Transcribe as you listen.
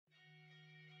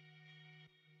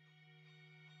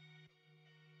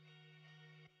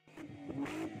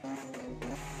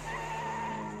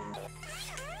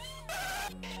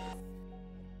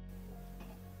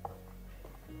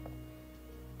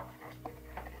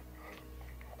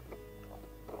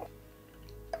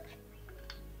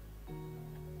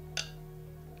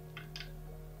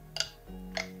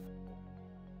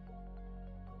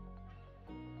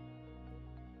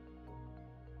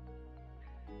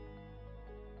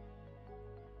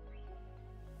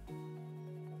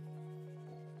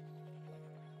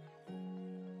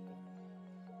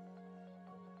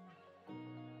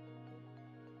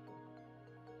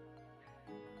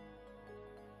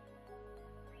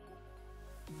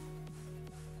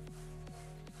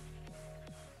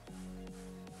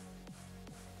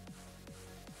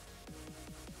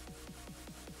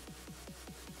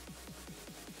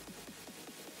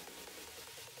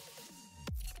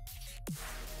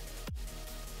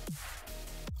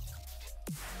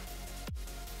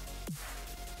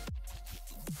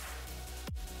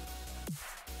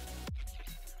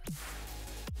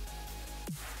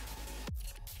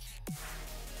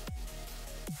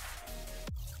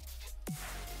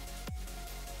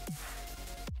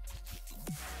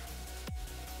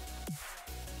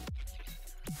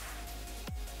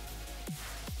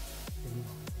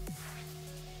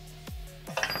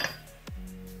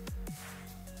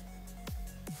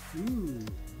Ooh,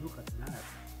 look at that.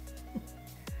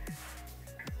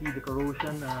 See the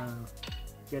corrosion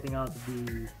getting out of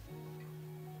the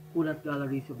coolant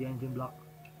galleries of the engine block.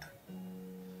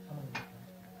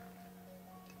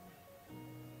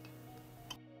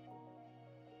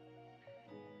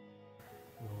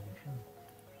 Corrosion.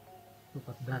 Look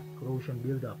at that corrosion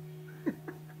buildup.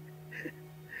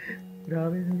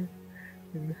 Grabe na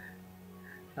yun.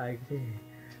 Ay kasi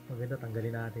maganda,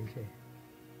 tanggalin natin siya.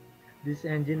 This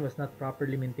engine was not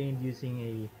properly maintained using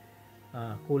a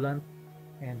coolant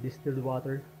and distilled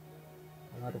water.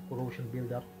 A lot of corrosion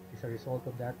buildup is a result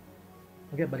of that.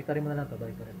 Okay, baliktarin mo na lang ito,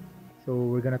 baliktarin. So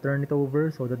we're gonna turn it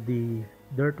over so that the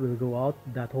dirt will go out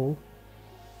that hole.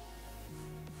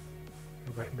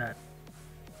 Look at that.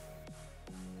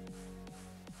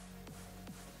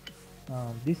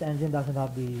 This engine doesn't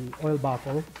have the oil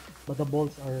baffle, but the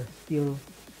bolts are still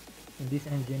in this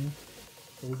engine.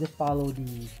 So we just follow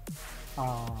the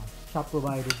shop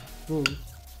provided rules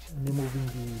in removing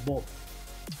the bolts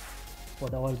for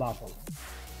the oil baffle.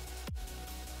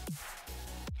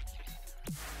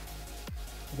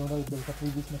 I don't know if there's a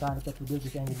previous mechanic that built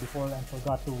this engine before and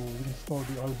forgot to install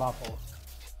the oil baffle.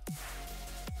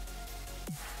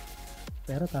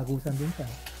 Pero tagusan din siya.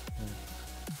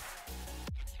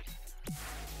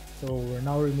 So we're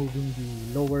now removing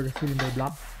the lower cylinder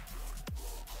block.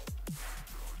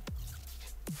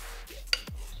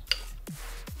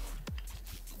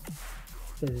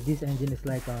 Because this engine is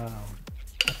like a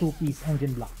two-piece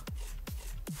engine block.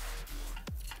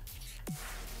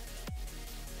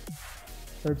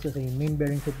 Serves as a main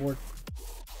bearing support,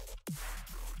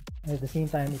 and at the same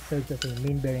time it serves as a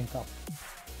main bearing cup.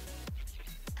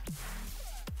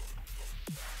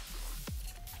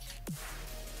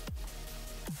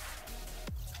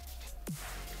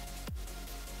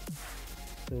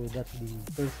 So that's the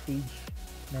first stage.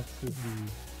 Next is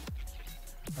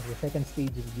the second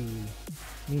stage is the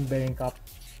main bearing cup.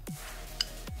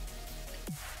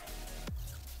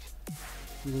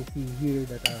 You will see here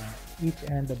that each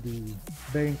end of the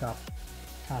bearing cup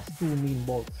has two main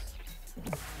bolts.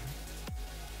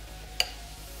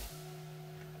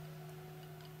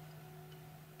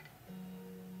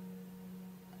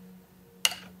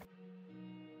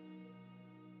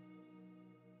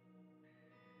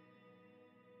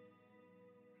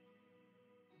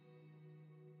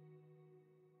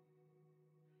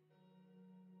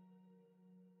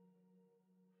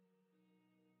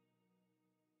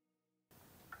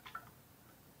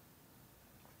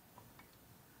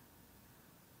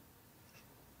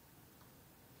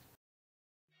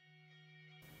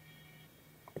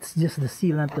 It's just the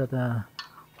sealant that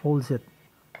holds it.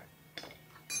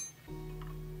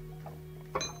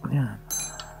 Ayan.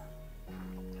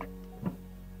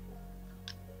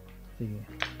 Sige.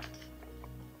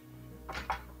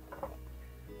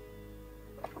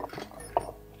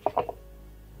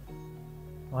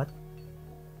 What?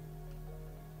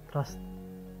 Trust.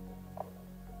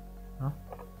 Huh?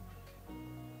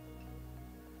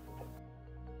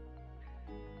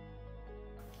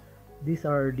 These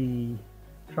are the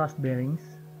thrust bearings.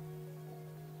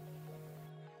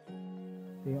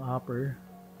 Ito yung upper.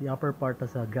 The upper part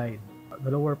has a guide.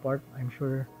 The lower part, I'm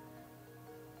sure,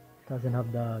 doesn't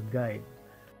have the guide.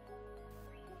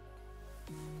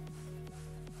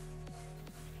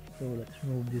 So let's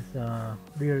remove this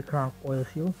rear crank oil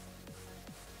seal.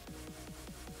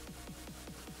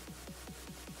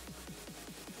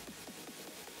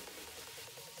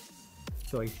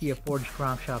 So I see a forged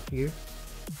crankshaft here.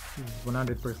 This is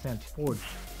 100%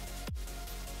 forged.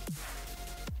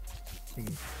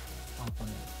 Sige,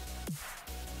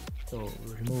 so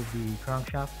remove the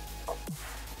crankshaft.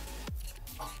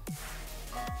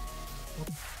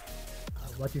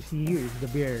 What you see here is the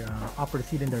bare upper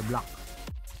cylinder block.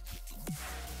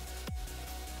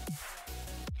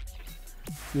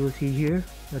 You will see here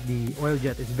that the oil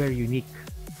jet is very unique.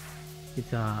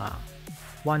 It's a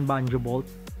one banjo bolt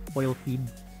oil feed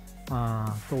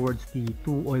towards the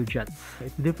two oil jets.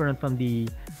 It's different from the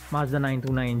Mazda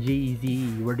 929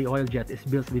 KJ-ZEM where the oil jet is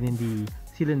built within the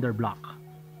cylinder block.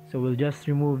 So we'll just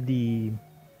remove the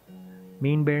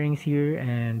main bearings here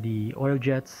and the oil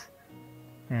jets,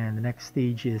 and the next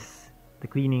stage is the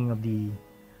cleaning of the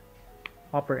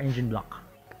upper engine block.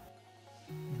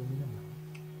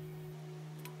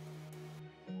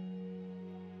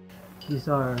 These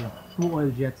are two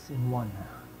oil jets in one.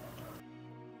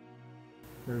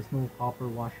 There is no copper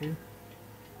washer,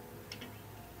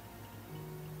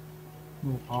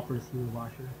 no copper seal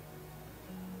washer.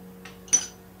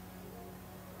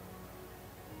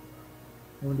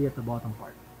 Only at the bottom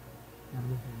part.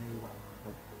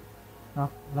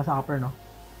 Wala sa upper, no?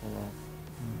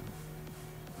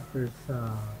 there's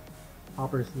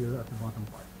upper seal at the bottom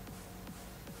part.